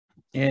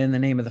In the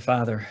name of the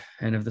Father,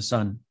 and of the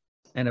Son,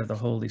 and of the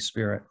Holy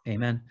Spirit.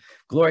 Amen.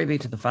 Glory be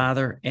to the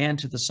Father, and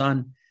to the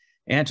Son,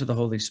 and to the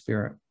Holy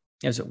Spirit,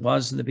 as it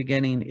was in the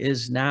beginning,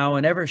 is now,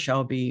 and ever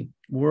shall be,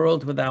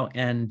 world without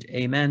end.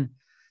 Amen.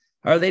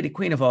 Our Lady,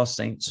 Queen of all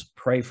saints,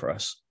 pray for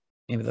us.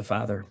 In the name of the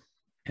Father,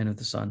 and of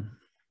the Son,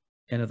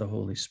 and of the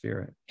Holy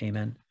Spirit.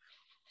 Amen.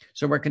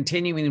 So we're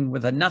continuing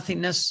with a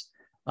nothingness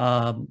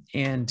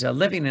and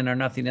living in our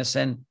nothingness.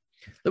 And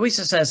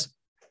Luisa says,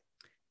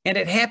 and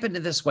it happened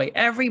in this way.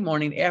 Every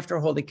morning after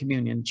Holy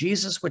Communion,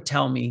 Jesus would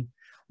tell me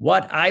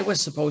what I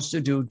was supposed to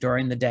do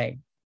during the day.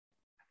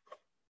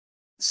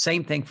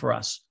 Same thing for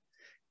us.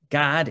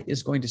 God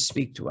is going to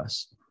speak to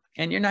us,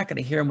 and you're not going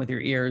to hear him with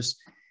your ears.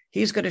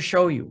 He's going to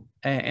show you.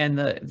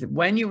 And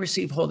when you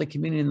receive Holy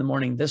Communion in the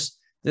morning,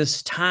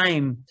 this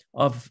time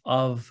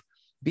of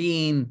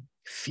being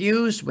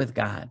fused with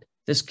God,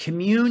 this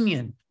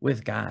communion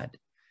with God,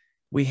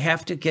 we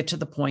have to get to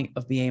the point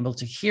of being able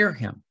to hear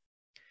him.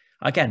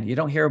 Again, you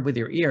don't hear it with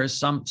your ears.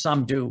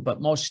 Some do, but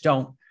most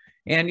don't.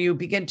 And you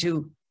begin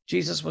to,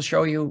 Jesus will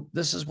show you,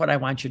 this is what I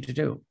want you to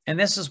do. And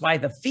this is why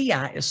the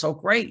Fiat is so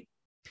great,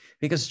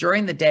 because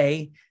during the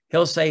day,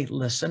 he'll say,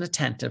 listen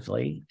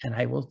attentively, and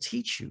I will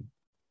teach you.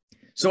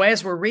 So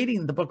as we're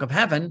reading the book of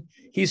heaven,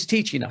 he's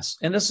teaching us.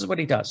 And this is what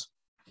he does.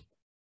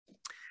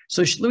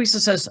 So Luisa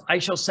says, I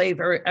shall say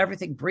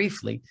everything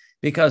briefly,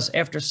 because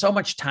after so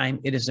much time,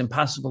 it is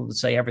impossible to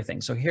say everything.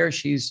 So here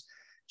she's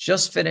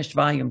just finished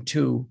volume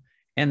 2.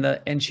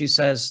 And she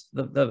says,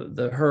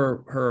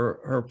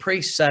 her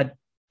priest said,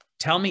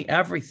 tell me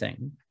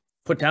everything,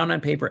 put down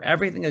on paper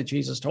everything that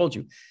Jesus told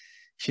you.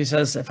 She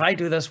says, if I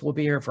do this, we'll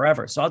be here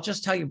forever. So I'll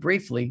just tell you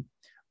briefly,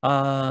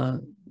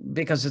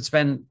 because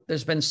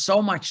there's been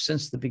so much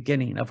since the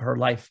beginning of her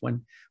life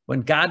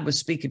when God was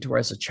speaking to her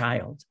as a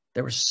child.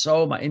 There was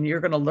so much, and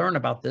you're going to learn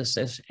about this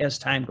as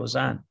time goes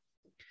on.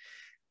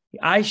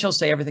 I shall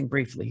say everything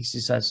briefly, she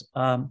says.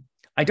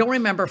 I don't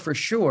remember for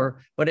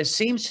sure, but it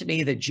seems to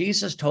me that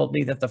Jesus told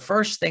me that the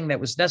first thing that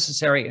was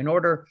necessary in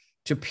order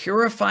to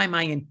purify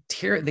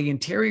the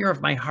interior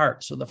of my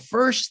heart. So the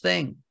first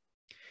thing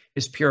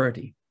is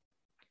purity.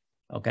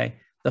 Okay.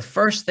 The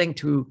first thing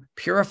to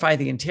purify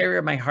the interior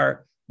of my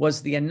heart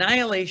was the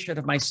annihilation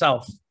of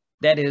myself.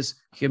 That is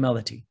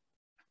humility.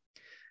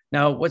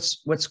 Now,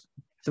 what's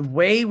the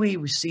way we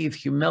receive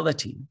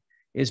humility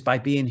is by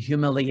being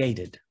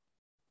humiliated.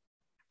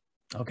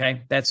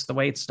 Okay. That's the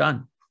way it's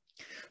done.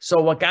 So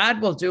what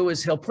God will do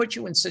is he'll put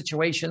you in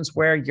situations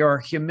where you're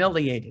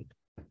humiliated,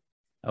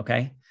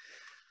 okay?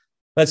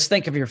 Let's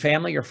think of your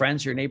family, your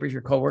friends, your neighbors,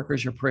 your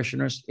coworkers, your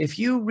parishioners. If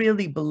you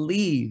really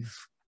believe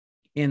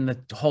in the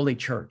Holy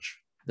Church,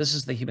 this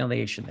is the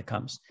humiliation that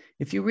comes.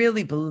 If you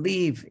really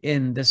believe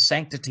in the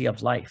sanctity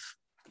of life,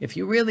 if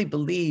you really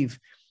believe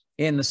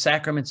in the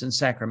sacraments and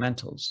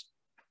sacramentals,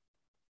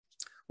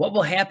 what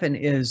will happen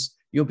is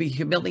you'll be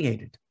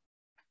humiliated.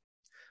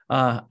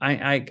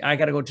 I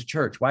got to go to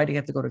church. Why do you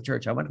have to go to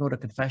church? I want to go to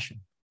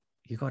confession.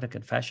 You go to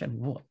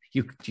confession?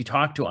 You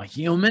talk to a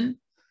human?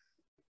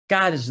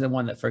 God is the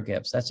one that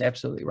forgives. That's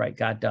absolutely right.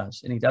 God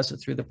does. And he does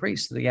it through the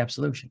priest, through the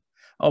absolution.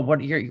 Oh,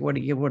 what are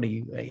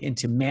you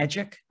into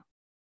magic?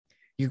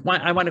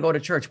 I want to go to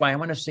church. Why? I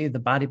want to see the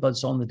body, blood,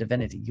 soul, and the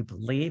divinity. You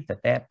believe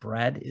that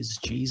bread is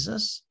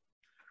Jesus?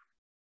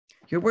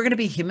 We're going to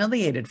be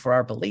humiliated for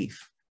our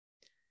belief.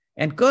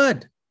 And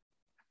good.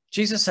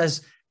 Jesus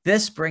says,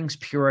 this brings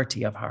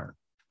purity of heart,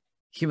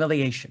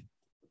 humiliation.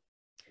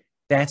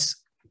 That's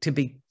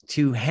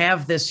to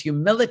have this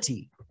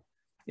humility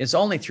is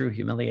only through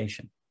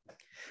humiliation.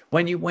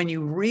 When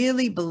you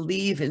really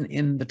believe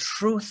in the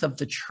truth of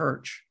the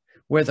church,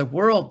 where the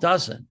world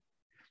doesn't,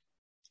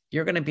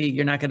 you're not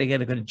going to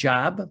get a good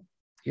job.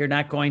 You're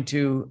not going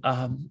to,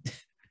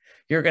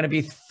 you're going to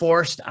be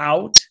forced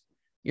out.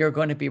 You're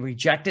going to be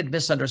rejected,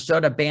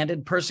 misunderstood,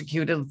 abandoned,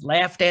 persecuted,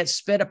 laughed at,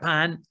 spit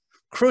upon,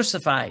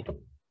 crucified.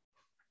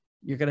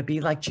 You're going to be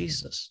like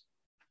Jesus.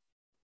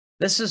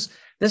 This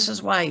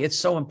is why it's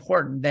so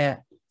important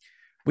that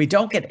we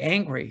don't get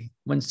angry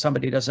when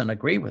somebody doesn't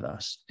agree with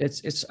us.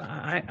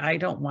 I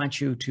don't want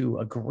you to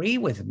agree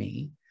with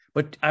me,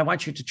 but I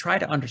want you to try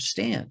to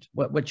understand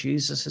what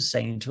Jesus is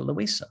saying to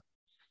Luisa.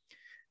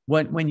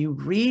 When you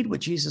read what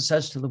Jesus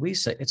says to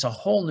Luisa, it's a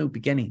whole new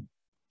beginning.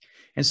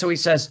 And so he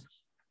says,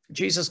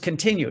 Jesus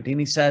continued, and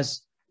he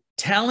says,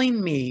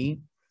 telling me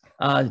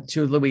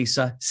to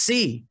Luisa,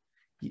 see,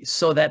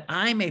 so that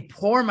I may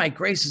pour my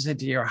graces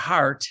into your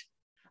heart,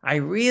 I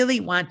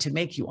really want to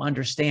make you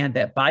understand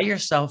that by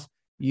yourself,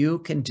 you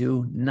can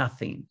do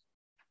nothing.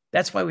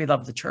 That's why we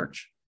love the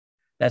church.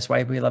 That's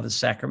why we love the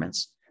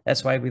sacraments.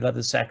 That's why we love the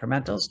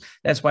sacramentals.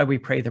 That's why we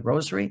pray the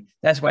rosary.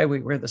 That's why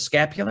we wear the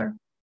scapular.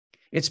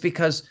 It's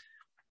because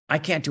I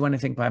can't do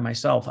anything by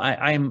myself.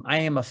 I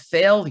am a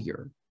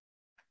failure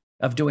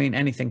of doing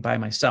anything by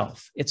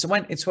myself. It's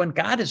when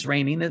God is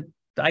reigning that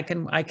I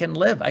can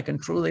live. I can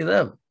truly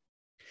live.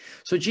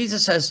 So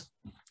Jesus says,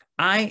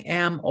 I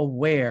am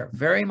aware,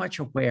 very much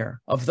aware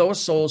of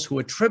those souls who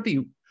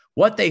attribute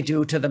what they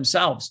do to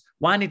themselves,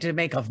 wanting to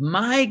make of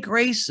my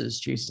graces,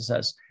 Jesus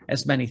says,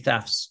 as many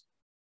thefts.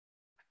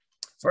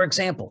 For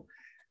example,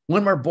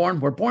 when we're born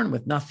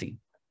with nothing.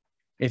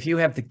 If you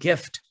have the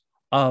gift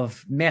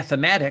of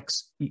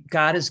mathematics,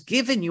 God has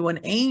given you an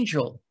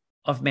angel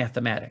of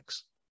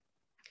mathematics.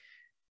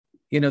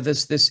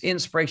 This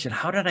inspiration.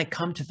 How did I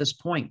come to this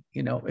point?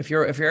 If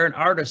you're an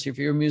artist, if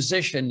you're a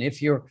musician,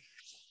 if you're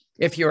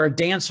a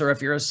dancer,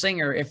 if you're a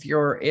singer, if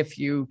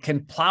you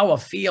can plow a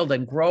field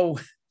and grow,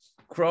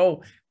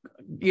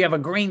 you have a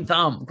green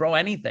thumb, grow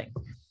anything.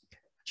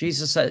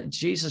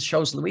 Jesus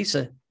shows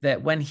Luisa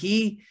that when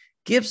he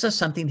gives us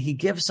something, he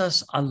gives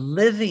us a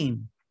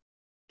living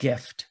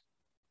gift,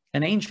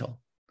 an angel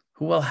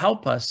who will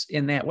help us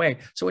in that way.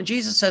 So when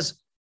Jesus says,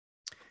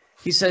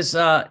 he says,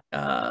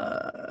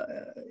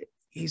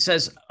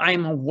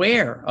 I'm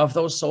aware of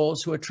those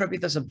souls who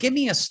attribute this. Give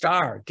me a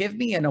star, give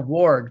me an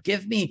award,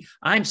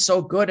 I'm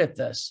so good at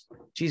this.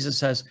 Jesus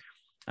says,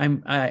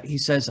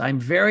 I'm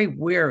very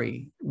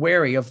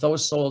wary of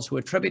those souls who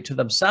attribute to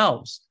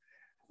themselves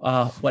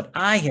what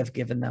I have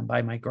given them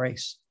by my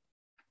grace.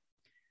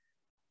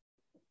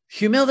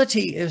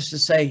 Humility is to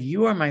say,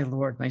 you are my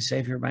Lord, my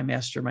Savior, my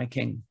Master, my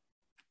King.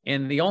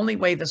 And the only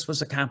way this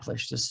was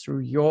accomplished is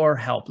through your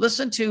help.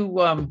 Listen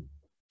to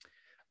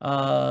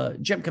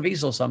Jim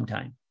Caviezel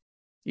sometime.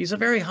 He's a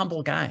very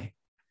humble guy,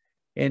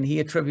 and he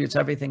attributes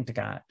everything to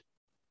God.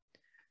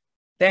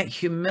 That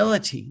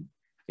humility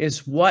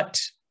is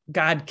what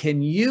God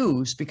can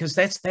use, because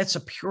that's a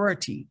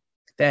purity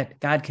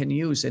that God can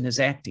use in his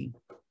acting.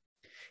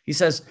 He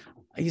says,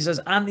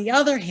 on the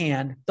other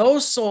hand,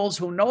 those souls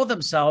who know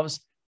themselves,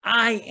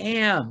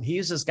 he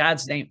uses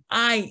God's name,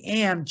 I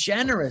am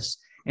generous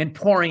in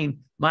pouring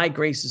my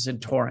graces in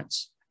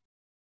torrents.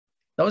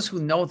 Those who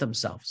know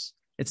themselves.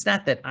 It's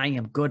not that I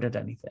am good at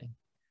anything,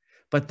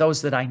 but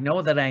those that I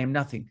know that I am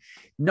nothing.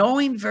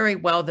 Knowing very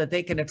well that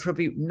they can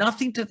attribute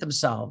nothing to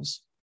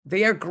themselves,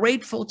 they are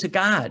grateful to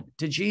God,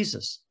 to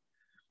Jesus,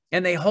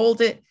 and they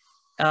hold it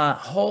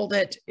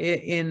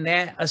in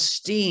that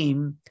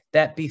esteem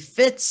that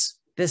befits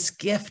this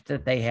gift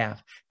that they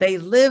have. They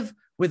live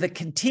with a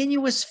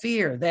continuous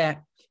fear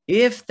that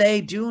if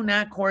they do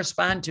not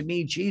correspond to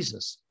me,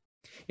 Jesus,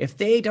 if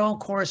they don't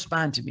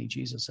correspond to me,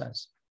 Jesus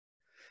says,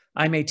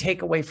 I may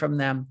take away from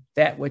them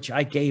that which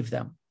I gave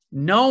them,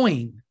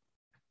 knowing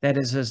that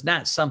it is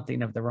not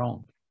something of their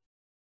own.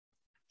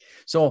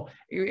 So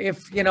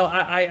if,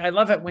 I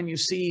love it when you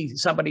see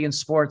somebody in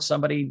sports,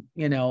 somebody,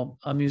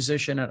 a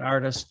musician, an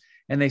artist,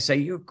 and they say,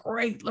 you're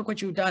great, look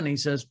what you've done. And he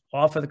says,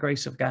 all for the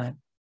grace of God.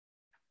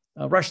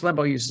 Rush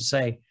Limbaugh used to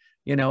say,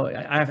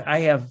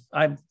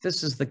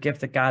 this is the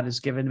gift that God has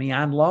given me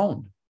on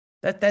loan.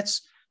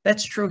 That's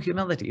true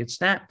humility. It's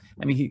not,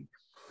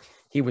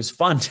 he was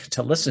fun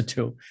to listen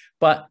to,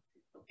 but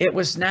it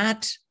was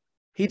not,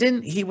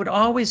 he would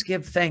always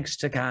give thanks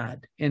to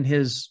God in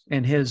his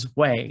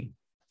way.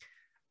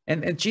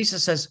 And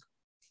Jesus says,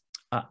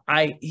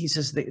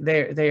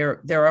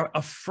 they're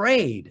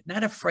afraid,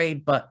 not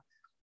afraid, but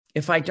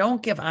if I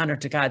don't give honor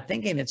to God,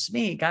 thinking it's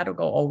me, God will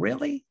go, oh,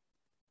 really?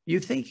 You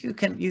think you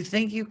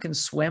can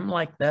swim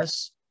like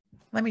this?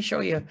 Let me show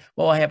you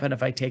what will happen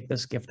if I take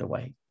this gift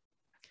away.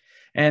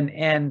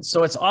 And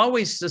so it's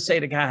always to say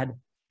to God,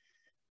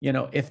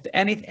 if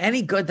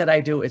any good that I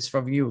do, it's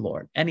from you,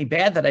 Lord. Any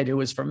bad that I do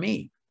is from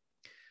me.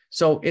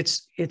 So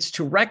it's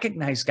to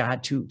recognize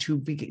God,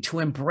 to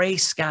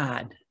embrace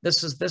God.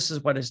 This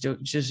is what is doing.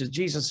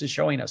 Jesus is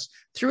showing us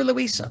through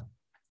Luisa.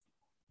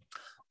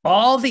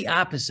 All the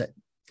opposite.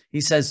 He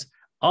says,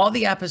 all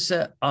the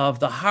opposite of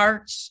the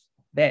hearts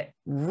that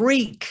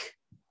reek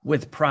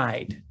with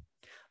pride.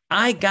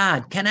 I,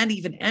 God, cannot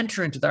even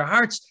enter into their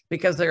hearts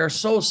because they are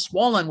so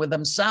swollen with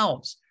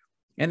themselves,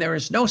 and there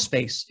is no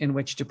space in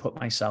which to put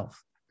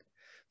myself.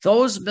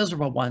 Those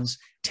miserable ones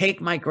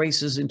take my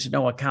graces into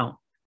no account.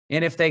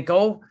 And if they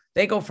go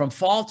from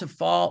fall to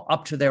fall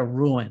up to their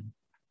ruin.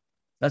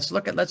 Let's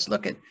look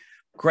at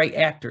great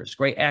actors,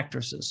 great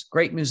actresses,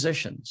 great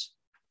musicians.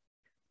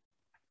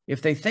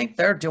 If they think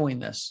they're doing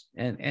this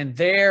and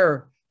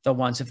they're the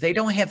ones, if they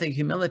don't have the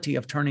humility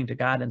of turning to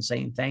God and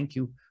saying, thank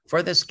you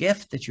for this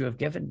gift that you have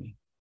given me.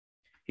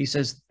 He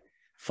says,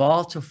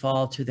 fall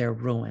to their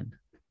ruin.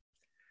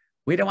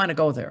 We don't want to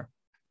go there.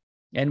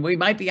 And we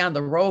might be on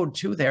the road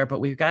to there, but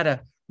we've got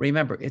to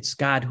remember it's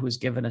God who has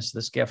given us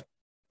this gift.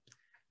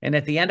 And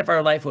at the end of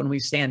our life, when we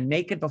stand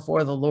naked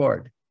before the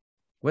Lord,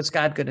 what's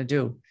God going to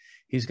do?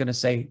 He's going to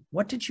say,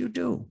 what did you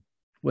do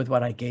with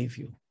what I gave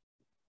you?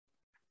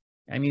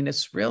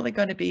 It's really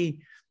going to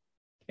be,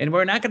 and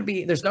we're not going to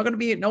be, there's not going to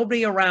be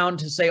nobody around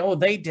to say, oh,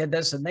 they did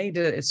this and they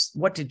did it. It's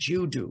what did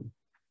you do?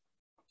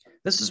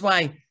 This is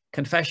why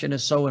confession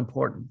is so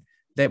important,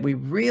 that we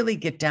really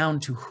get down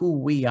to who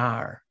we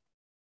are.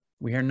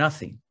 We are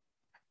nothing.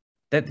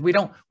 That we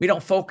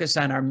don't focus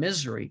on our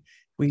misery.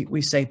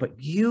 We say, but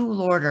you,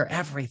 Lord, are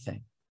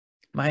everything.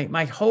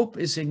 My hope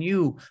is in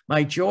you.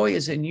 My joy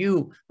is in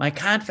you. My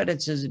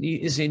confidence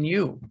is in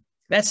you.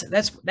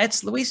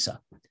 That's Luisa.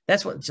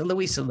 That's what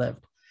Luisa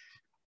lived.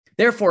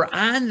 Therefore,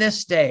 on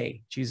this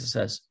day, Jesus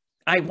says,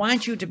 I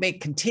want you to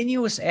make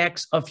continuous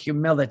acts of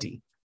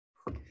humility.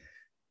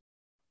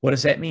 What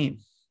does that mean?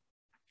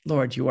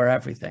 Lord, you are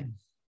everything.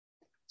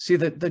 See,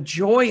 the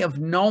joy of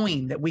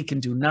knowing that we can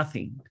do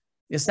nothing.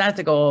 It's not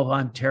to go, oh,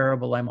 I'm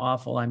terrible, I'm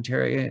awful, I'm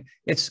terrible.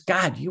 It's,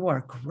 God, you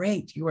are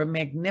great. You are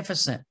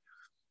magnificent.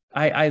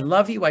 I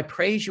love you. I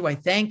praise you. I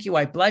thank you.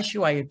 I bless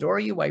you. I adore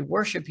you. I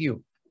worship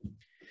you.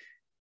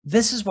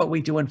 This is what we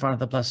do in front of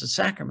the Blessed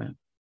Sacrament.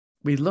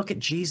 We look at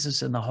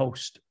Jesus in the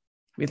host.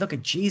 We look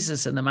at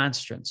Jesus in the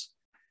monstrance.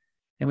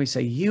 And we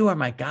say, you are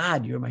my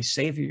God. You're my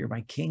Savior. You're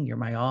my King. You're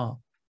my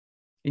all.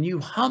 And you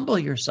humble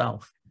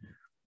yourself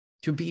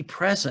to be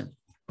present.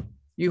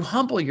 You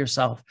humble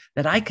yourself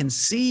that I can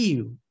see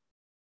you.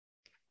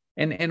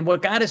 And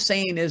what God is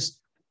saying is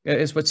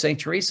what St.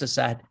 Teresa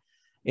said,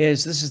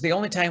 is this is the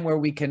only time where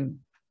we can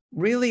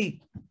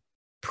really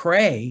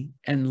pray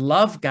and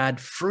love God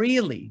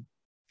freely.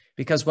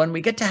 Because when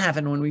we get to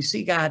heaven, when we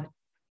see God,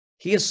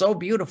 he is so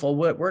beautiful,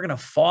 we're going to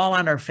fall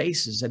on our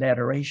faces in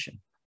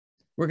adoration.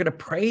 We're going to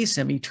praise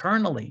him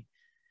eternally.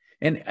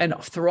 And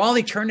through all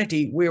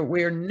eternity,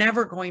 we're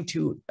never going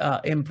to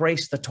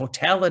embrace the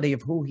totality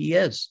of who he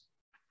is.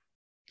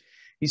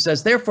 He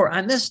says, therefore,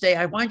 on this day,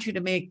 I want you to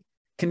make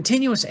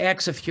continuous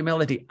acts of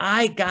humility.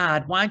 I,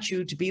 God, want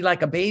you to be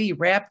like a baby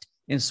wrapped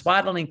in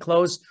swaddling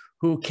clothes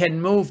who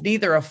can move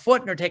neither a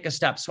foot nor take a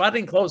step.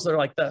 Swaddling clothes, they're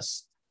like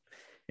this.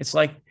 It's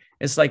like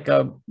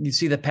you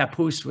see the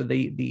papoose where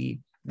the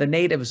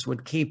natives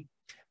would keep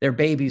their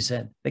babies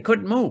in. They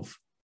couldn't move.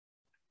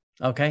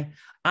 Okay.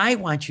 I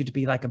want you to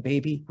be like a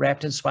baby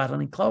wrapped in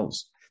swaddling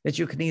clothes, that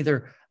you can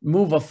either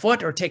move a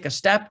foot or take a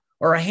step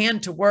or a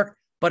hand to work,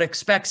 but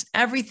expects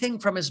everything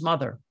from his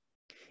mother.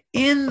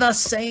 In the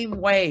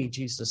same way,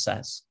 Jesus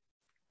says,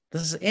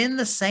 this is in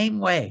the same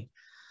way,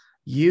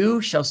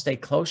 you shall stay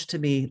close to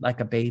me like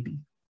a baby,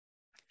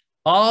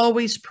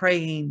 always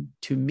praying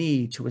to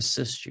me to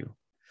assist you,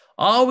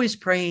 always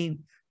praying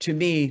to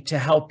me to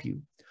help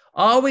you,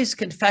 always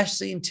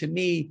confessing to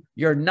me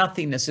your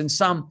nothingness, and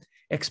some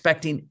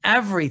expecting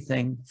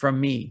everything from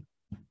me.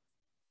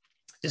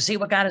 You see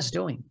what God is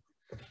doing?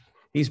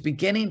 He's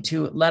beginning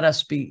to let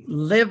us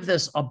live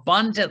this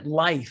abundant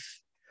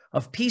life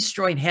of peace,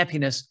 joy, and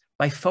happiness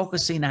by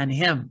focusing on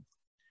him.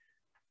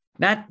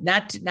 Not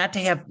to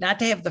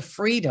have the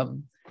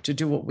freedom to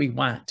do what we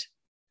want.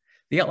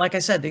 Like I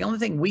said, the only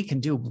thing we can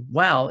do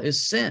well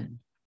is sin.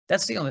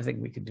 That's the only thing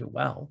we can do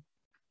well.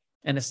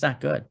 And it's not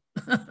good.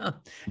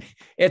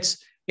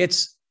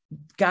 It's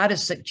God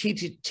is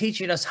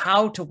teaching us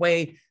how to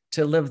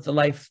live the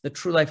life, the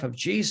true life of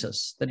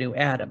Jesus, the new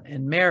Adam,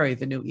 and Mary,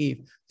 the new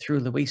Eve, through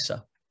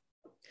Luisa.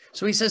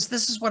 So he says,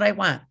 this is what I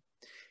want.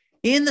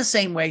 In the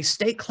same way,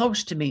 stay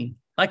close to me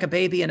like a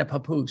baby and a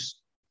papoose.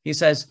 He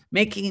says,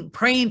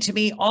 praying to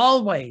me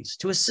always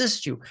to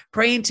assist you,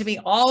 praying to me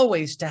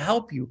always to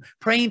help you,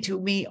 praying to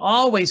me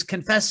always,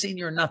 confessing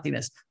your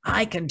nothingness.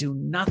 I can do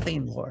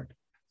nothing, Lord.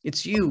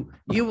 It's you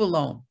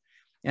alone.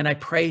 And I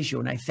praise you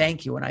and I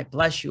thank you and I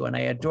bless you and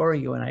I adore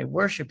you and I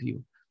worship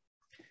you.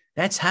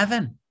 That's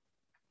heaven.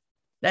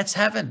 That's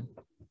heaven.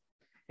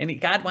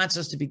 And God wants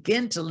us to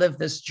begin to live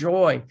this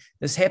joy,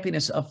 this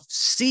happiness of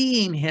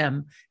seeing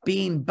him,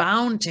 being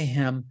bound to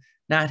him,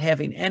 not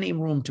having any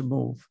room to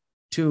move,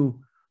 to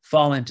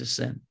fall into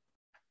sin.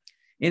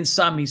 In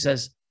sum, he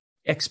says,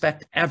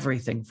 expect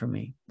everything from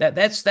me.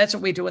 That's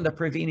what we do in the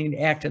prevening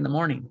act in the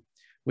morning.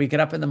 We get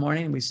up in the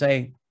morning and we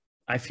say,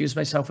 I fuse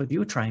myself with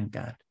you, triune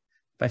God.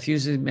 By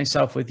fusing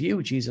myself with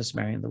you, Jesus,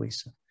 Mary, and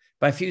Luisa.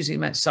 By fusing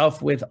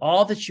myself with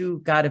all that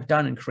you, God, have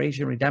done in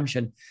creation and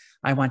redemption,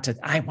 I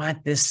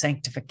want this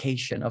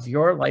sanctification of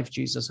your life,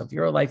 Jesus, of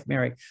your life,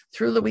 Mary,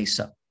 through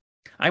Luisa.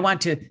 I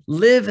want to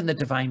live in the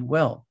divine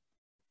will.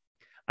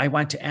 I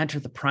want to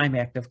enter the prime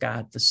act of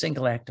God, the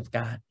single act of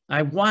God.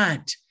 I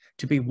want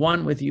to be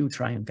one with you,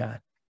 triune God.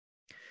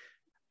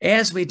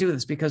 As we do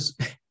this, because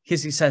he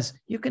says,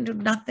 you can do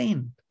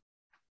nothing.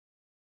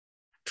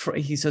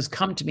 He says,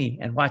 come to me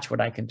and watch what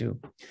I can do.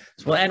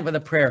 So we'll end with a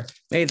prayer.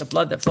 May the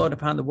blood that flowed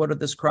upon the wood of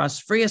this cross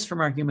free us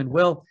from our human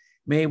will.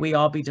 May we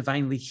all be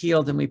divinely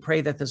healed. And we pray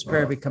that this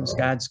prayer becomes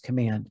God's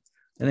command.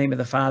 In the name of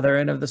the Father,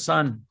 and of the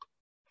Son,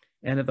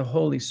 and of the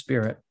Holy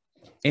Spirit.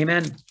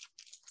 Amen.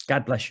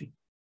 God bless you.